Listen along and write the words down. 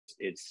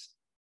it's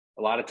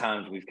a lot of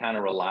times we've kind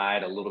of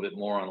relied a little bit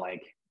more on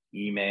like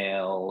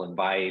email and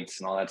bites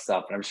and all that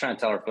stuff. And I'm just trying to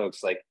tell our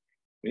folks, like,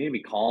 we need to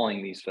be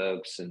calling these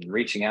folks and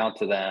reaching out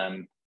to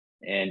them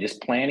and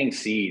just planting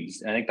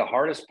seeds. And I think the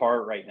hardest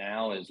part right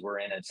now is we're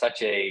in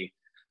such a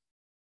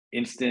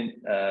instant,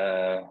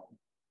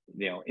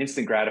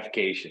 instant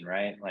gratification,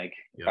 right? Like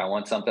if Yep. I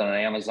want something on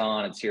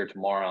Amazon, it's here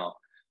tomorrow.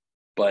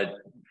 But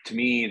to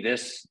me,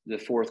 the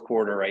fourth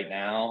quarter right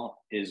now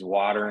is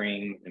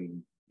watering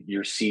and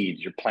your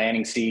seeds. You're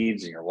planting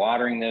seeds and you're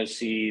watering those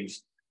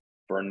seeds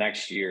for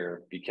next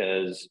year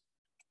because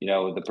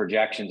the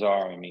projections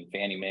are. I mean,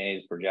 Fannie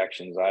Mae's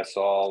projections I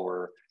saw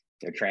were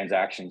their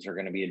transactions are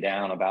going to be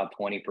down about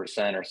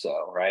 20% or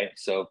so, right?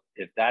 So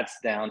if that's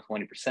down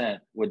 20%,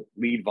 what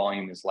lead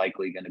volume is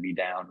likely going to be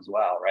down as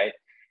well, right?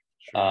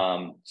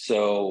 Sure.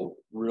 So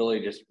really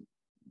just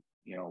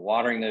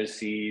watering those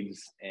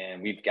seeds,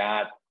 and we've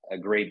got a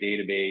great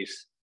database.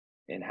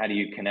 And how do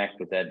you connect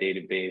with that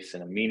database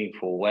in a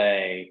meaningful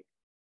way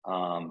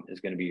is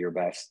going to be your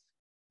best,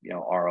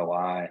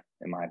 ROI,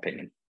 in my opinion.